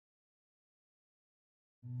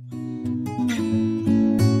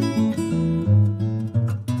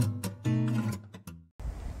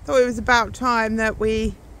Thought it was about time that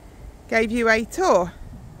we gave you a tour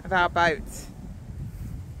of our boat.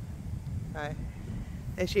 So,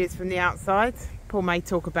 there she is from the outside. Paul may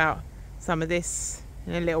talk about some of this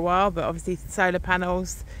in a little while, but obviously solar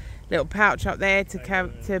panels, little pouch up there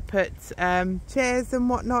to put chairs and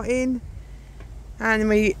whatnot in, and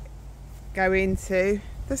we go into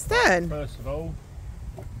the stern. First of all,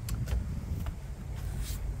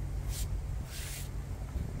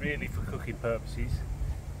 really for cooking purposes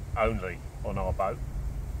only on our boat,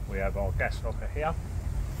 we have our gas locker here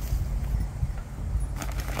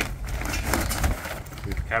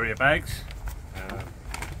with carrier bags.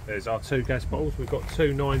 There's our 2 gas bottles. We've got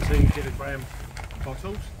 2 19-kilogram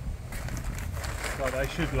bottles, so they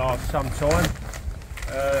should last some time,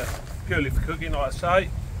 purely for cooking, like I say.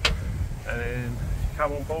 And then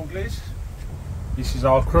come on board, Liz. This is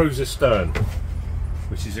our cruiser stern,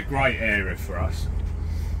 which is a great area for us.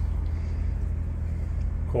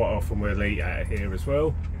 Quite often we'll eat out of here as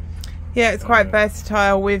well. Yeah, it's quite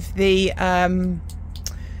versatile with the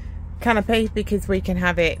canopy, because we can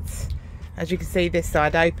have it, as you can see, this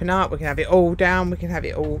side open up, we can have it all down, we can have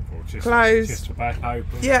it all closed. Just the back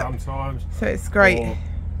open sometimes. So it's great.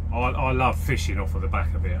 I love fishing off of the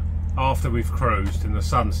back of here. After we've cruised and the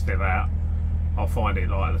sun's still out, I find it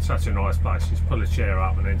like such a nice place. Just pull a chair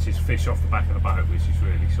up and then just fish off the back of the boat, which is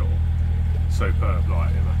really sort of superb,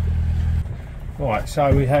 like, you know. Right,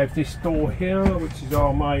 so we have this door here, which is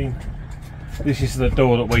our main. This is the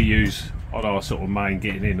door that we use on our sort of main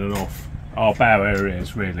getting in and off. Our bow area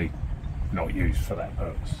is really not used for that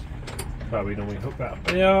purpose, so we normally hook that up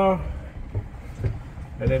there.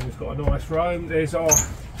 And then we've got a nice room. There's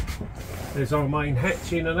our main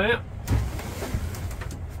hatch in and out.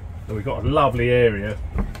 So we've got a lovely area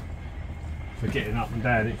for getting up and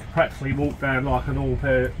down. You can practically walk down like an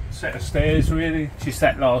all-pair set of stairs, really. Just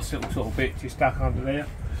that last little sort of bit just stuck under there.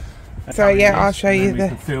 So yeah, I'll show you we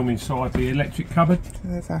can film inside the electric cupboard. So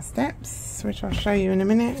there's our steps, which I'll show you in a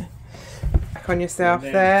minute. Back on yourself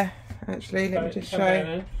there. Actually, let me just show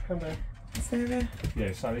you. Come down. There.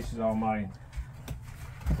 Yeah, so this is our main.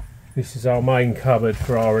 This is our main cupboard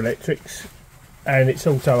for our electrics, and it's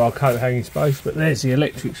also our coat hanging space. But there's the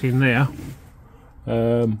electrics in there.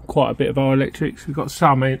 Quite a bit of our electrics. We've got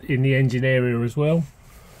some in the engine area as well,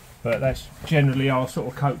 but that's generally our sort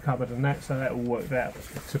of coat cupboard and that. So that all worked out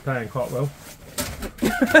to plan quite well.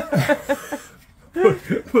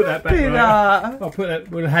 put that back later. I'll put that.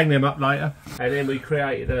 We'll hang them up later. And then we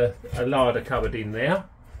created a larder cupboard in there.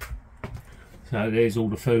 So there's all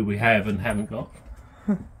the food we have and haven't got.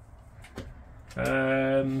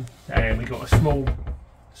 And we got a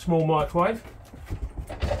small microwave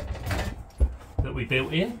that we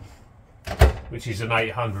built in, which is an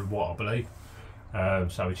 800 watt, I believe.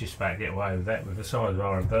 So we just about get away with that with the size of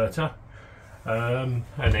our inverter. And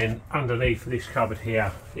then underneath this cupboard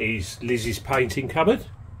here is Liz's painting cupboard,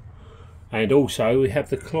 and also we have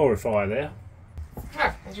the chlorifier there.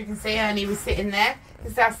 As you can see, Ernie was sitting there.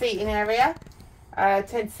 This is our seating area. I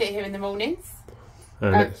tend to sit here in the mornings.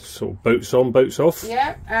 And it's sort of boots on, boots off.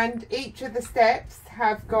 Yeah, and each of the steps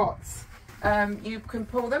have got, you can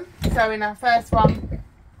pull them. So in our first one,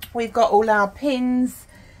 we've got all our pins,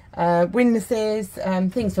 windlasses,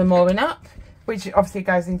 things for mooring up, which obviously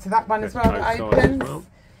goes into that one as well, that opens. Well.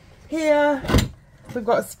 Here, we've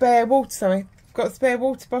got spare water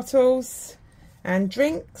bottles and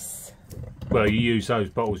drinks. Well, you use those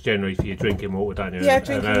bottles generally for your drinking water, don't you? Yeah,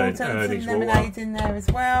 drinking water, and some lemonade in there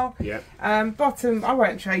as well. Yeah. Bottom, I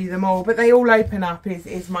won't show you them all, but they all open up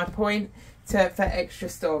is my point, for extra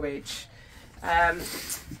storage. And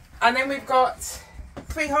then we've got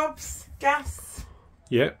 3 hobs, gas.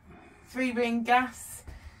 Yeah. 3-ring gas.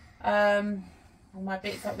 All my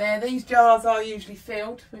bits up there. These jars are usually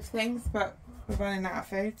filled with things, but we're running out of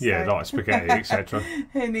food. Yeah, so. like spaghetti, etc.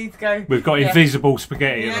 Need to go. We've got invisible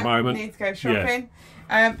spaghetti at the moment. Need to go shopping.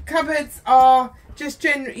 Yeah. Cupboards are just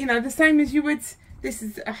the same as you would. This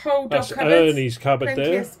is a whole dock cupboard. That's Ernie's cupboard there.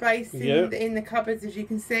 Plenty of space in the cupboards, as you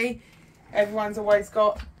can see. Everyone's always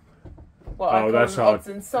got what I call odds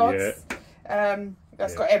and sods. Yeah.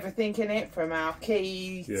 That's got everything in it, from our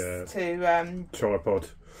keys to tripod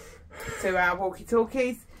to our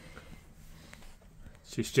walkie-talkies.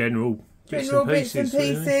 It's just general bits and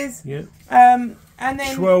pieces. Really. Yeah. And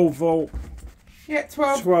then 12 volt. Yeah,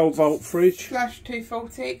 12 volt fridge.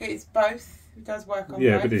 /240. It's both. It does work on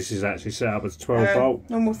Yeah, both. but this is actually set up as 12 volt.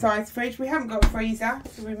 Normal size fridge. We haven't got a freezer,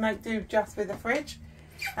 so we make do just with a fridge.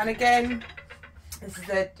 And again, this is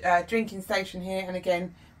a drinking station here, and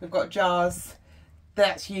again we've got jars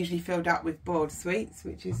that's usually filled up with boiled sweets,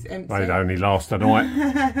 which is empty. They'd only last a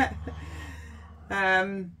night.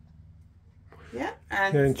 Yeah,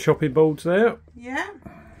 and chopping boards there. Yeah,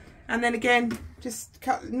 and then again, just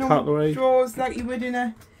normal Cutlery. drawers like you would in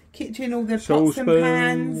a kitchen. All the pots and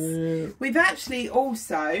pans. Yeah. We've actually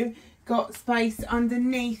also got space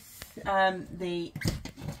underneath the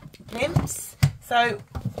plimps. So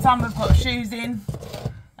some have got shoes in,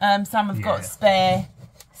 some have got spare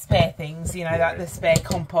things. You know, like the spare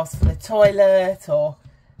compost for the toilet or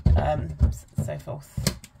so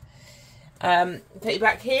forth. Put you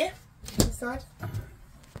back here. This side.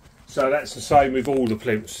 So that's the same with all the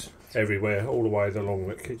plimps everywhere, all the way along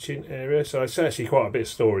the kitchen area. So it's actually quite a bit of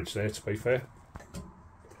storage there, to be fair.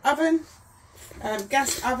 Oven,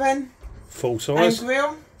 gas oven, full size, and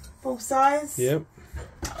grill, full size. Yep.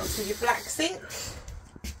 Also your black sink.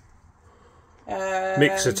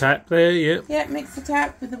 Mixer tap there, yep. Yeah, mixer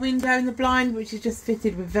tap with the window and the blind, which is just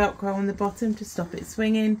fitted with Velcro on the bottom to stop it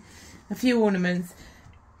swinging. A few ornaments.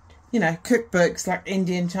 You know, cookbooks like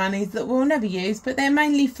Indian, Chinese that we'll never use, but they're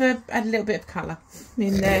mainly for add a little bit of colour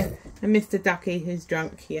in there. And Mr. Ducky, who's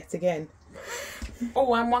drunk yet again.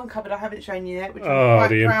 Oh, and one cupboard I haven't shown you yet, which I'm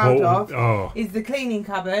quite proud of, is the cleaning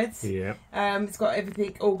cupboard. Yeah. It's got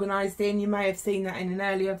everything organised in. You may have seen that in an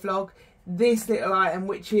earlier vlog. This little item,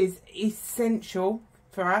 which is essential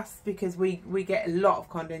for us because we get a lot of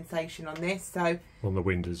condensation on this. So on the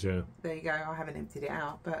windows, yeah. There you go. I haven't emptied it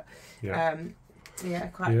out, but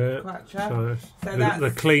quite so that's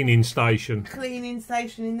the cleaning station. Cleaning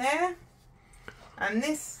station in there. And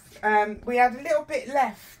this, we had a little bit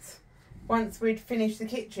left once we'd finished the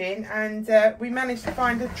kitchen, and we managed to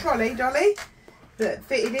find a trolley dolly that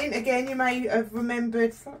fitted in. Again, you may have remembered,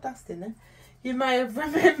 it's not dust in there. You may have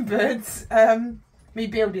remembered me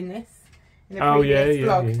building this in a previous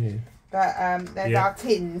vlog. Yeah. But there's our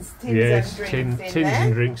tins and drinks in there. Tins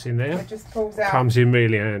and drinks in there. It just pulls out. Comes in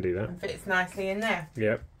really handy, that. And fits nicely in there.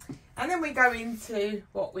 Yep. And then we go into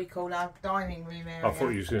what we call our dining room area. I thought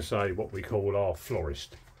you was going to say what we call our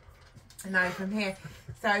florist. No, from here.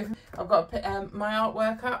 So I've got to put my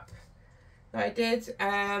artwork up that I did.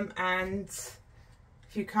 And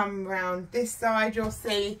if you come round this side, you'll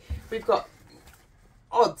see we've got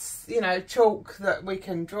odds, you know, chalk that we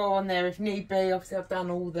can draw on there if need be. Obviously, I've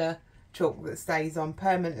done all the chalk that stays on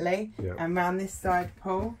permanently. Yep. And round this side,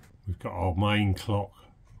 Paul, we've got our main clock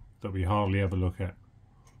that we hardly ever look at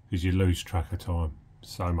because you lose track of time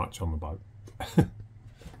so much on the boat.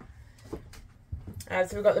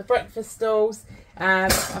 So we've got the breakfast stalls.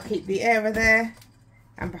 I'll keep the area there,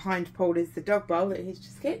 and behind Paul is the dog bowl that he's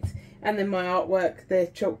just kicked, and then my artwork, the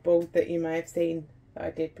chalkboard that you may have seen that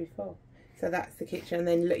I did before. So that's the kitchen, and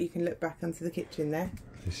then look, you can look back onto the kitchen there.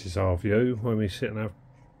 This is our view when we sit and have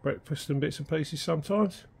breakfast and bits and pieces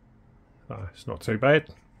sometimes. No, it's not too bad.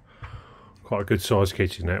 Quite a good sized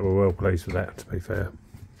kitchen there. We're well pleased with that, to be fair.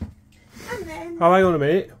 And then, oh, hang on a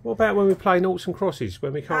minute. What about when we play noughts and crosses?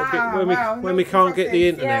 When we can't when we can't get the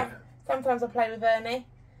internet? Yeah. Sometimes I play with Ernie.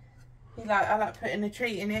 I like putting a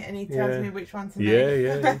treat in it, and he tells me which one to make.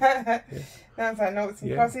 Yeah. Sounds like noughts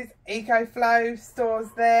and crosses. EcoFlow stores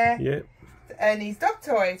there. Yeah. Ernie's dog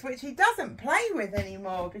toys, which he doesn't play with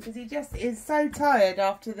anymore because he just is so tired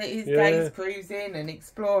after his days cruising and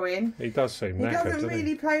exploring. He does seem knackered, he doesn't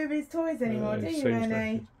really play with his toys anymore, do you, Ernie?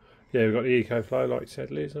 Knackered. Yeah, we've got the EcoFlow, like you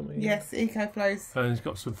said, Liz, haven't we? Yes, EcoFlows. And he's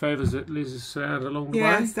got some feathers that Liz has found along the way.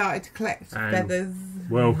 Yeah, I started to collect feathers.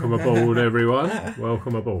 Welcome aboard, everyone.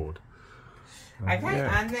 Welcome aboard. Okay,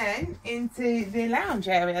 and then into the lounge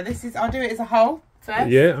area. I'll do it as a whole first.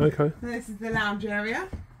 Yeah, okay. This is the lounge area.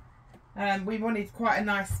 We wanted quite a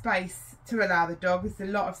nice space to allow the dog, because a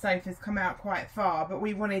lot of sofas come out quite far, but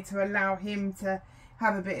we wanted to allow him to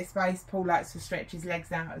have a bit of space. Paul likes to stretch his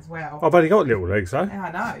legs out as well. I've only got little legs though.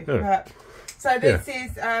 I know. Yeah. So this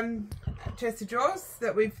is chest of drawers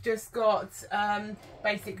that we've just got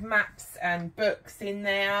basic maps and books in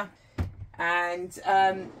there, and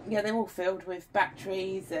they're all filled with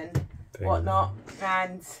batteries and whatnot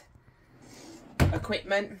and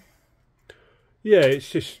equipment. Yeah, it's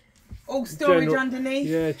just all storage underneath.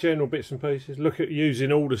 Yeah, general bits and pieces. Look at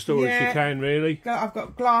using all the storage you can, really. I've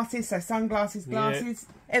got glasses, so sunglasses, glasses.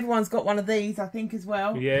 Yeah. Everyone's got one of these, I think, as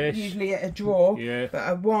well. Yes. Usually at a drawer. Yeah. But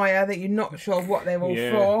a wire that you're not sure what they're all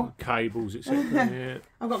for. Cables, etc. Yeah.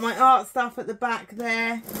 I've got my art stuff at the back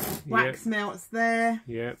there. Wax melts there.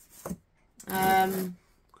 Yeah.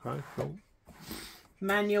 Okay, cool.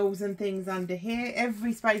 Manuals and things under here.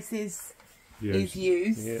 Every space is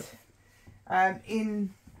used. Yeah.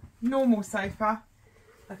 In normal sofa,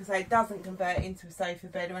 like I say, it doesn't convert into a sofa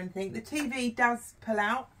bed or anything. The TV does pull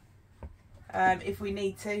out if we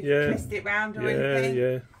need to twist it round or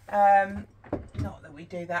anything. Not that we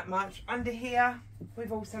do that much. Under here,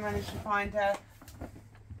 we've also managed to find a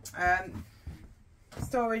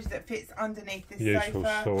storage that fits underneath this useful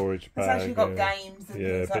sofa. storage bag. It's actually got games and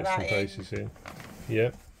things like that pieces in.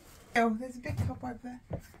 Yeah. Oh, there's a big cobweb there.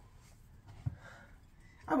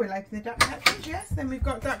 I will open the duck hatches, yes. Then we've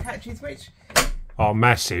got duck hatches, which are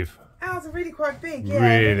massive. Ours are really quite big,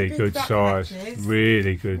 really good size. Hatches.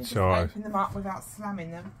 Really good size. Open them up without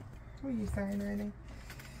slamming them. What are you saying, really?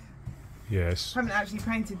 Yes. I haven't actually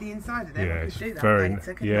painted the inside of them. Yeah, it's do that very.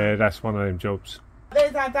 later, That's one of them jobs.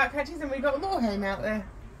 There's our duck hatches, and we've got a moorhen out there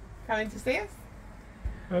coming to see us.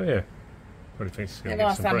 Oh yeah. Probably thinks it's going to There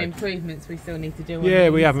get are some bread. improvements we still need to do. Yeah,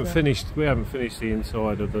 we haven't finished. We haven't finished the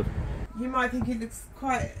inside of the. You might think it looks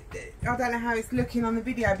quite. I don't know how it's looking on the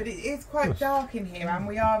video, but it is quite dark in here, and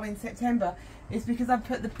we are in September. It's because I've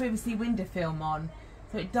put the privacy window film on,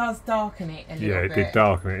 so it does darken it a little bit. Yeah, it did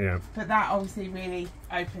darken it. Yeah. But that obviously really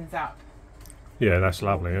opens up. Yeah, that's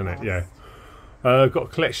lovely, isn't it? Yeah. Got a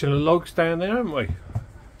collection of logs down there, haven't we?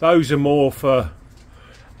 Those are more for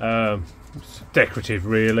decorative,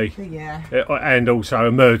 really. Yeah. And also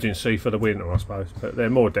emergency for the winter, I suppose. But they're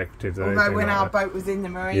more decorative than Although anything when like our that. boat was in the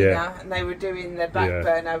marina and they were doing the back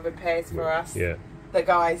burner repairs for us, the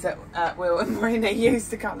guys at Will and Marina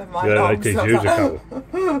used a couple of my logs. Yeah, they did use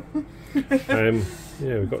a couple.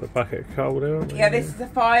 Yeah, we've got the bucket of coal there, haven't we? Yeah, this is a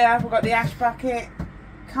fire. We've got the ash bucket,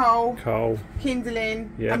 coal,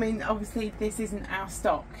 kindling. Yeah. I mean, obviously this isn't our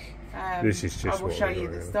stock. This is just I will show you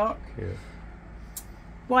the stock. Yeah.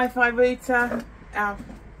 Wi-Fi router, our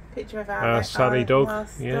picture of our sunny dog.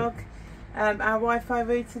 dog. Our Wi-Fi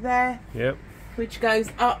router there. Yep. Which goes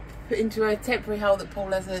up into a temporary hole that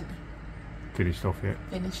Paul hasn't Finished off yet.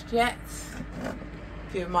 Finished yet. A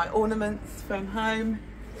few of my ornaments from home.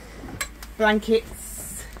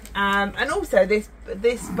 Blankets. And also this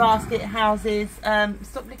basket houses,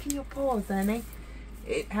 stop licking your paws, Ernie.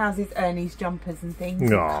 It houses Ernie's jumpers and things.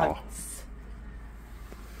 And coats.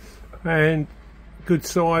 And good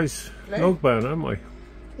size log burner, haven't we?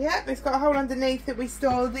 Yeah, it's got a hole underneath that we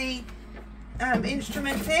store the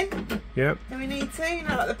instruments in. Yep. If we need to, you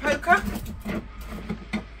know, like the poker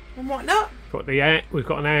and whatnot. We've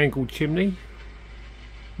got an angled chimney.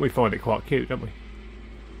 We find it quite cute, don't we?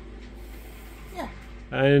 Yeah.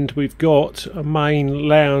 And we've got a main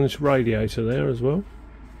lounge radiator there as well.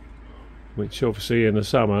 Which obviously in the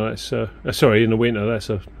summer, that's sorry, in the winter, that's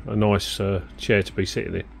a nice chair to be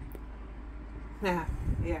sitting in. Yeah.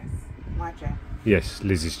 Yes. My chair. Yes,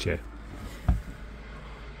 Liz's chair.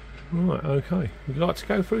 Right, okay. Would you like to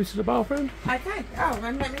go through to the bathroom? Okay. Oh,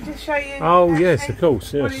 and let me just show you. Oh, yes, of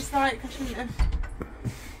course, yes. What it's like. I shouldn't have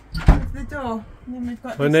closed the door. And then we've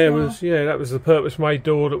got this And there door. was, that was the purpose-made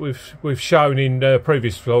door that we've shown in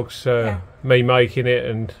previous vlogs. Me making it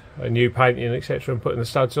and a new painting, etc., and putting the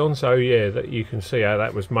studs on. So that you can see how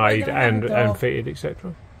that was made and fitted,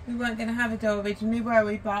 etc. We weren't going to have a door originally, were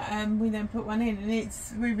we? But we then put one in, and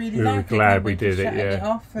we really we like were it. glad we did it.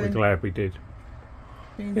 We're glad we did.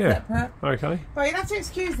 Separate. Okay. Well, you have to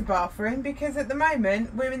excuse the bathroom because at the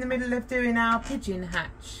moment we're in the middle of doing our pigeon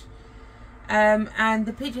hatch, and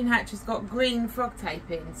the pigeon hatch has got green frog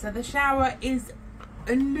tape in, so the shower is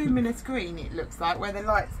a luminous green. It looks like where the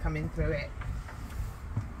light's coming through it.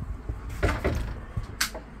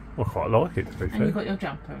 I quite like it, to be fair. And you've got your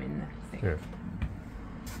jumper in there.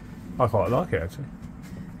 I quite like it actually.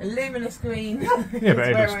 A luminous green. Yeah, but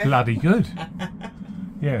it looks bloody good.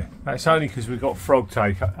 Yeah, that's only because we've got frog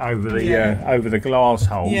tape over the glass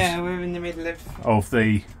holes. Yeah, we're in the middle of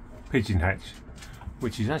the pigeon hatch,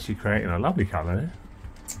 which is actually creating a lovely colour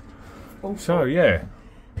there. So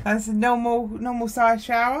that's a normal size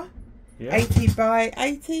shower. Yeah. 80 by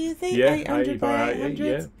 80, is it? Yeah, 800 by 800.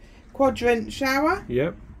 Yeah. Quadrant shower.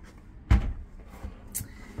 Yep.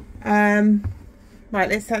 Right,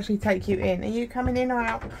 let's actually take you in. Are you coming in or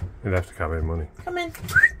out? You'd have to come in, wouldn't you? Come in.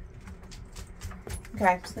 Okay,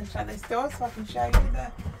 I'm just going to shut this door so I can show you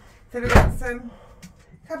so we've got some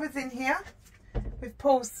cupboards in here with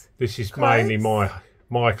Paul's This is clothes. mainly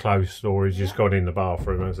my clothes storage has gone in the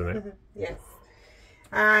bathroom, hasn't it? Yes.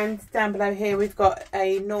 And down below here we've got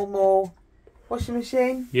a normal washing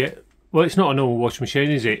machine. Yeah. Well, it's not a normal washing machine,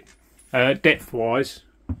 is it? Depth-wise.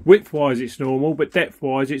 Width-wise it's normal, but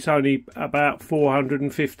depth-wise it's only about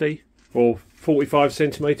 450 or 45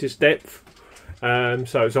 centimetres depth.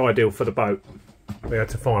 So it's ideal for the boat. We had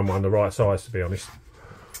to find one the right size, to be honest.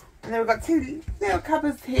 And then we've got two little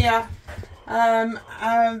cupboards here.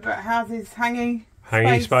 Houses hanging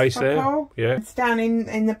space there. Paul. Yeah. It's down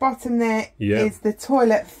in the bottom there is the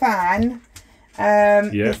toilet fan.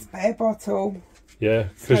 This spare bottle. Yeah.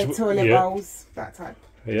 So toilet rolls, that type.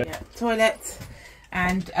 Yeah. Toilet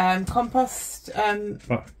and compost.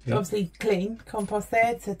 Obviously clean compost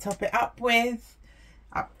there to top it up with.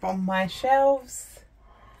 Up on my shelves.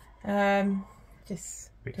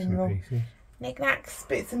 Just bits and pieces. Knick-knacks,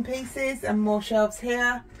 bits and pieces, and more shelves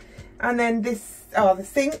here. And then this, the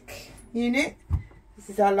sink unit. This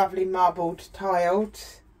is our lovely marbled tiled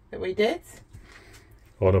that we did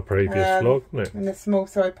on a previous vlog, isn't it? And the small,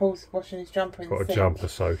 sorry, Paul's washing his jumper in the sink. Got a jumper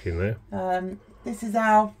soak in there. This is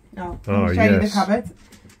our, I'll show you the cupboard.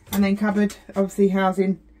 And then cupboard, obviously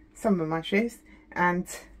housing some of my shoes and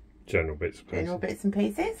general bits and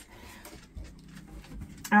pieces.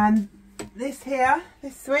 And this here,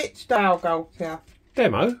 this switch, dial gold here.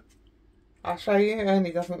 Demo? I'll show you.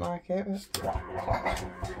 Ernie doesn't like it. But...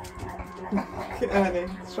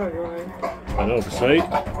 Ernie, show you Ernie. And obviously,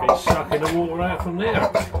 it's sucking the water out from there.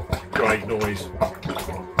 Great noise.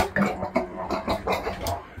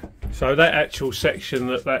 So that actual section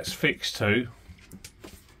that's fixed to,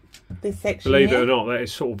 this section believe it or not, that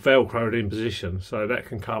is sort of velcroed in position, so that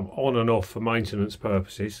can come on and off for maintenance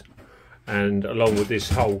purposes, and along with this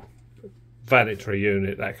whole vanity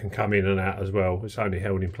unit that can come in and out as well. It's only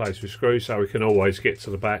held in place with screws, so we can always get to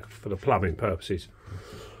the back for the plumbing purposes.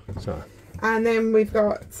 So, and then we've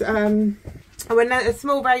got a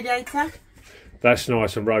small radiator. That's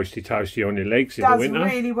nice and roasty toasty on your legs in the winter.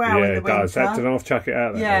 Does really well in the winter. Does. That didn't have to chuck it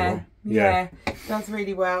out there. Yeah, does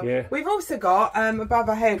really well. Yeah. We've also got above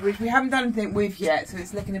our head, which we haven't done anything with yet, so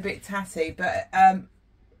it's looking a bit tatty, but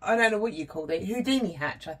I don't know what you called it. Houdini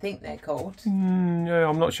hatch, I think they're called. Yeah,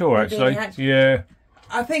 I'm not sure Houdini actually. Hatch. Yeah.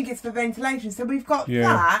 I think it's for ventilation. So we've got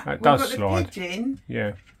that. That does we've got the pigeon.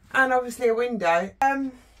 Yeah. And obviously a window.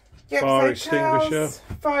 Fire extinguisher.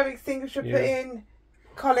 Fire extinguisher put in.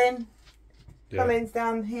 Colin. Colin's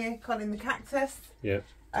down here. Colin the cactus. Yeah.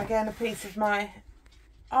 Again, a piece of my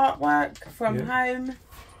artwork from home.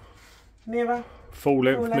 Mirror. Full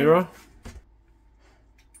length mirror.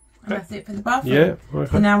 And that's it for the bathroom. Yeah.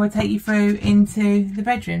 Okay. And now we'll take you through into the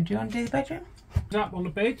bedroom. Do you want to do the bedroom? Up on the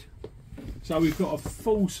bed. So we've got a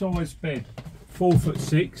full size bed,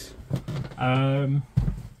 4'6".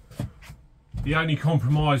 The only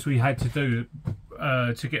compromise we had to do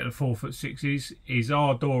to get the 4'6" is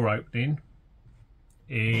our door opening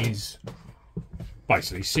is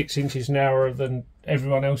basically 6 inches narrower than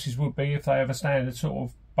everyone else's would be if they have a standard sort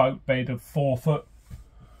of boat bed of 4 foot.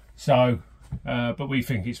 So, but we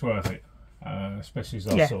think it's worth it, especially as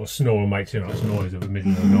I sort of snore and make too much noise at the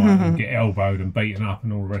middle of the night and get elbowed and beaten up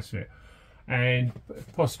and all the rest of it. And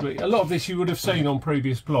possibly a lot of this you would have seen on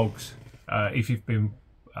previous blogs if you've been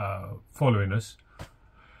following us.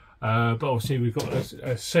 But obviously we've got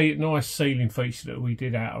a nice ceiling feature that we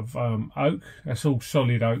did out of oak. That's all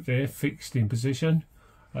solid oak there, fixed in position.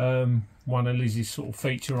 One of Lizzie's sort of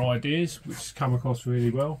feature ideas, which has come across really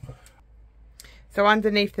well. So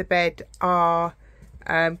underneath the bed are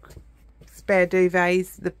spare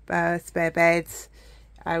duvets, the spare beds,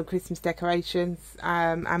 Christmas decorations,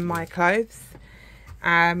 and my clothes.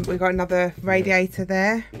 We've got another radiator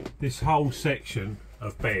there. This whole section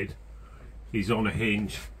of bed is on a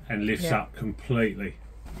hinge and lifts up completely.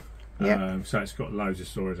 So it's got loads of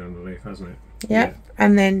storage underneath, hasn't it? Yeah.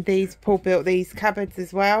 And then Paul built these cupboards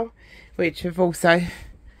as well, which have also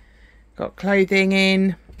got clothing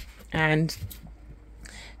in and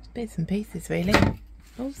bits and pieces really.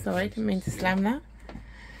 Oh, sorry, didn't mean to slam that.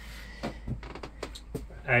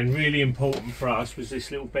 And really important for us was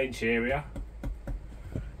this little bench area.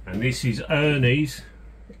 And this is Ernie's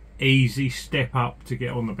easy step up to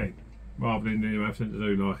get on the bed, rather than him having to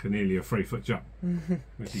do like nearly a 3 foot jump,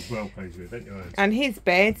 which he's well pleased with, don't you, Ernest? And his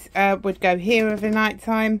bed would go here over night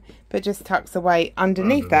time, but just tucks away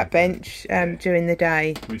underneath that bench during the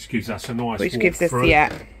day, which gives us a nice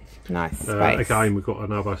nice space. Again, we've got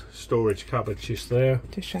another storage cupboard just there.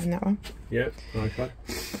 Just showing that one. Yeah, okay.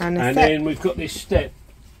 And then we've got this step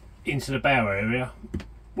into the bow area,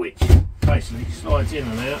 which basically slides in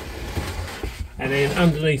and out. And then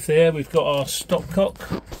underneath there we've got our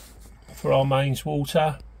stopcock for our mains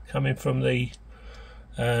water coming from the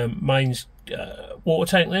mains water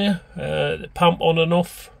tank there. The pump on and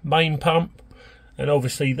off, main pump. And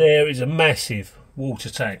obviously there is a massive water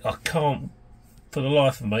tank. I can't for the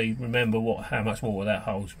life of me remember how much water that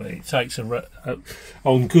holds, but it takes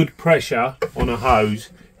on good pressure on a hose,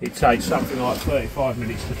 it takes something like 35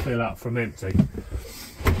 minutes to fill up from empty.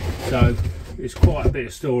 So it's quite a bit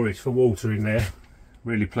of storage for water in there.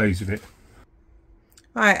 Really pleased with it.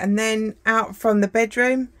 Right, and then out from the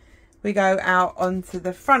bedroom we go out onto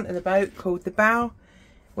the front of the boat called the bow,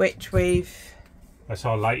 which that's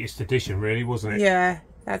our latest addition really, wasn't it? Yeah,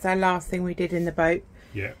 That's our last thing we did in the boat.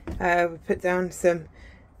 Yeah. We put down some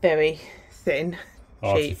very thin,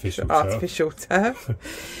 cheap, artificial turf.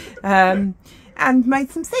 And made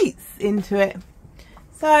some seats into it.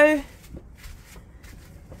 So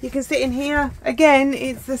you can sit in here. Again,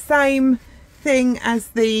 it's the same thing as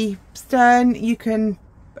the stern. You can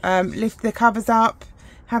lift the covers up,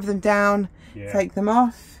 have them down, take them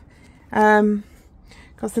off.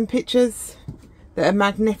 Got some pictures that are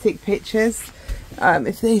magnetic pictures.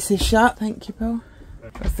 If this is shut, thank you, Paul.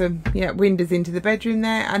 Got some windows into the bedroom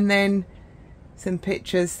there, and then some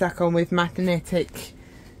pictures stuck on with magnetic.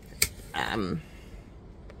 You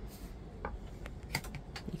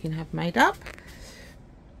can have made up.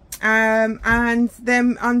 And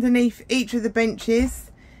then underneath each of the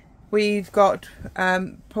benches we've got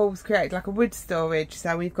Paul's created like a wood storage,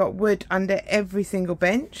 so we've got wood under every single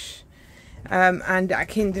bench, and a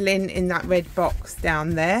kindling in that red box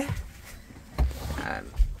down there. I'll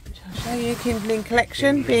show you a kindling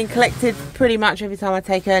collection being collected pretty much every time I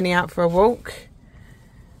take Ernie out for a walk.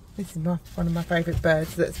 This is one of my favourite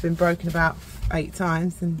birds that's been broken about 8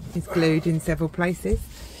 times and is glued in several places.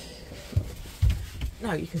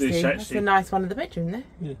 No, you can see that's a nice one in the bedroom there.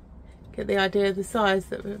 Yeah. Get the idea of the size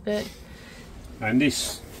that we're a bit. And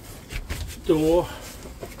this door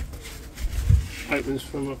opens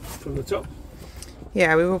from the top.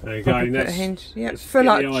 Yeah, we will put a hinge. Yeah, full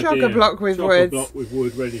like chock-a-block with wood. Chock-a-block with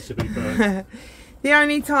wood ready to be burnt. The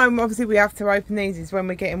only time obviously we have to open these is when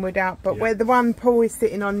we're getting wood out, but where the one Paul is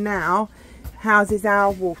sitting on now houses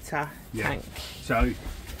our water tank. So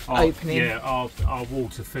opening. Our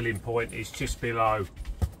water filling point is just below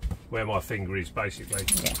where my finger is, basically.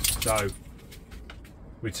 Yeah. So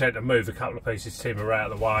we tend to move a couple of pieces of timber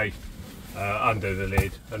out of the way, under the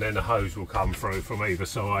lid, and then the hose will come through from either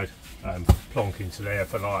side, plonk into there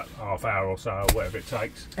for like half hour or so, or whatever it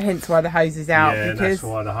takes. Hence why the hose is out. Yeah, and that's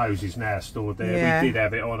why the hose is now stored there. Yeah. We did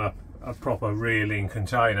have it on a proper reeling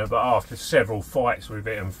container, but after several fights with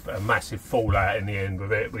it and a massive fallout in the end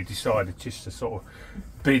with it, we decided just to sort of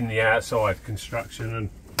bin the outside construction and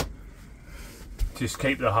just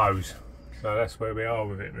keep the hose. So that's where we are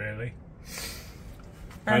with it, really.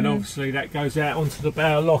 And obviously that goes out onto the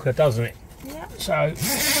bow locker, doesn't it? Yeah. So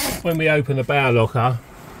when we open the bow locker,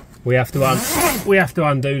 we have to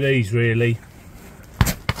undo these, really.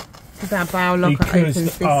 Because our bow locker opens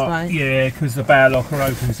this way. Yeah, because the bow locker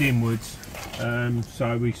opens inwards.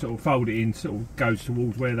 So we sort of fold it in, sort of goes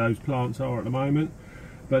towards where those plants are at the moment.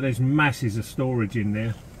 But there's masses of storage in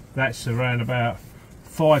there. That's around about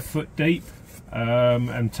 5 foot deep,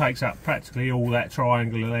 and takes up practically all that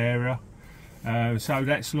triangular area. So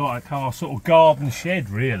that's like our sort of garden shed,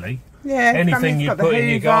 really. Yeah. Anything you put in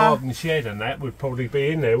your garden shed and that would probably be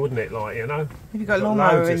in there, wouldn't it? Like, you know. Have you got a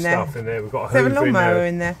lawnmower in there? Stuff in there. We've got a hoover in there. Is there a lawnmower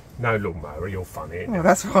in there? No lawnmower. You're funny. Well,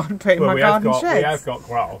 that's what I'm putting in my garden shed. We have got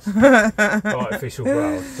grass, artificial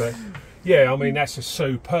grass. But yeah, I mean that's a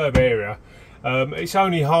superb area. It's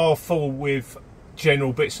only half full with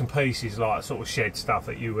general bits and pieces like sort of shed stuff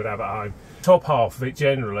that you would have at home. Top half of it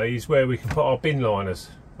generally is where we can put our bin liners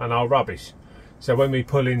and our rubbish. So when we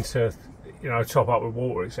pull into, you know, top up with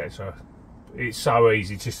water, etc., it's so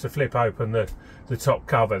easy just to flip open the top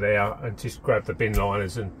cover there and just grab the bin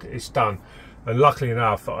liners and it's done. And luckily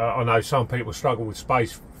enough, I know some people struggle with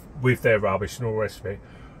space with their rubbish and all the rest of it.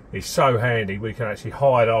 It's so handy, we can actually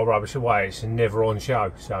hide our rubbish away. It's never on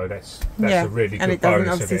show, so that's a really good bonus of it. And it doesn't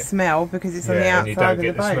obviously smell because it's on the outside and you don't of the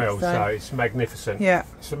get boat, the smell, so it's magnificent. Yeah,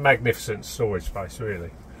 it's a magnificent storage space, really.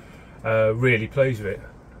 Really pleased with it.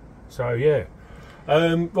 So yeah.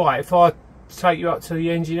 Right, if I take you up to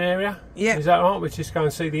the engine area, is that right? We'll just go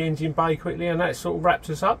and see the engine bay quickly, and that sort of wraps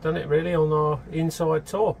us up, doesn't it, really, on our inside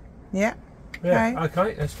tour? Yeah.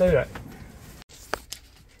 Okay, let's do that.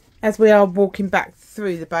 As we are walking back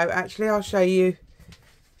through the boat, actually, I'll show you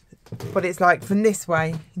what it's like from this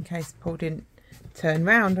way, in case Paul didn't turn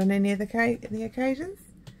round on any of the occasions.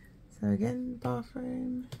 So again,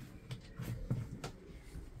 bathroom.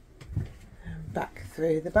 And back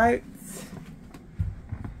through the boat.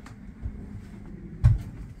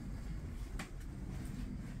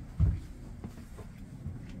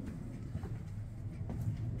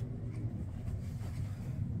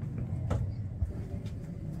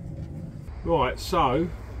 Right, so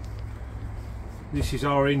this is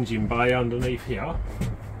our engine bay underneath here.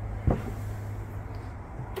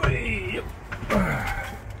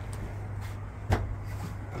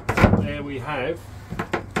 There we have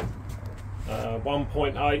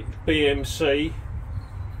 1.8 BMC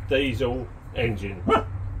diesel engine.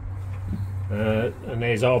 And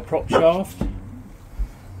there's our prop shaft.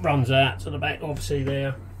 Runs out to the back, obviously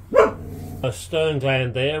there. A stern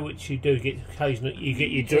gland there, which you do get occasionally, you get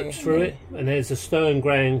your drips through it, and there's a stern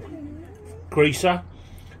gland greaser.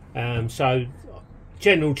 So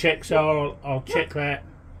general checks are, I'll check that,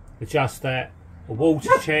 adjust that, a water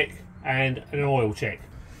check and an oil check.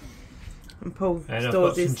 And Paul and I've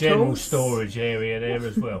got some general storage area there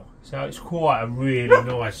as well. So it's quite a really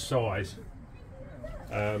nice size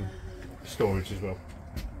storage as well.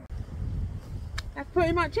 That's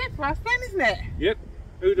pretty much it for us then, isn't it? Yep.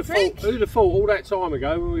 Who'd have thought all that time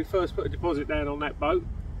ago, when we first put a deposit down on that boat,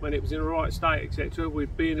 when it was in the right state, etc.,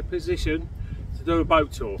 we'd be in a position to do a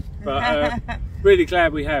boat tour. But really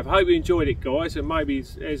glad we have. Hope you enjoyed it, guys, and maybe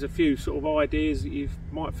there's a few sort of ideas that you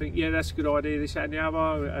might think, yeah, that's a good idea, this, that and the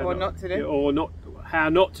other. Or not to do. Or not, how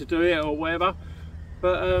not to do it, or whatever.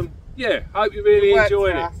 But yeah, hope you really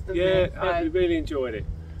enjoyed it. Yeah, hope you really enjoyed it.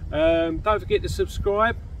 Don't forget to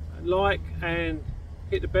subscribe, like, and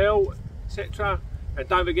hit the bell, etc. And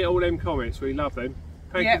don't forget all them comments, we love them.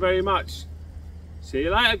 Thank you very much. See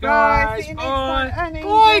you later, guys. Bye.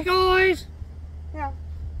 Bye, guys. Yeah.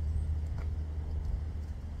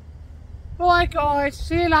 Bye, guys.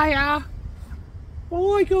 See you later.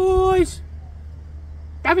 Bye, guys.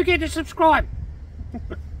 Don't forget to subscribe.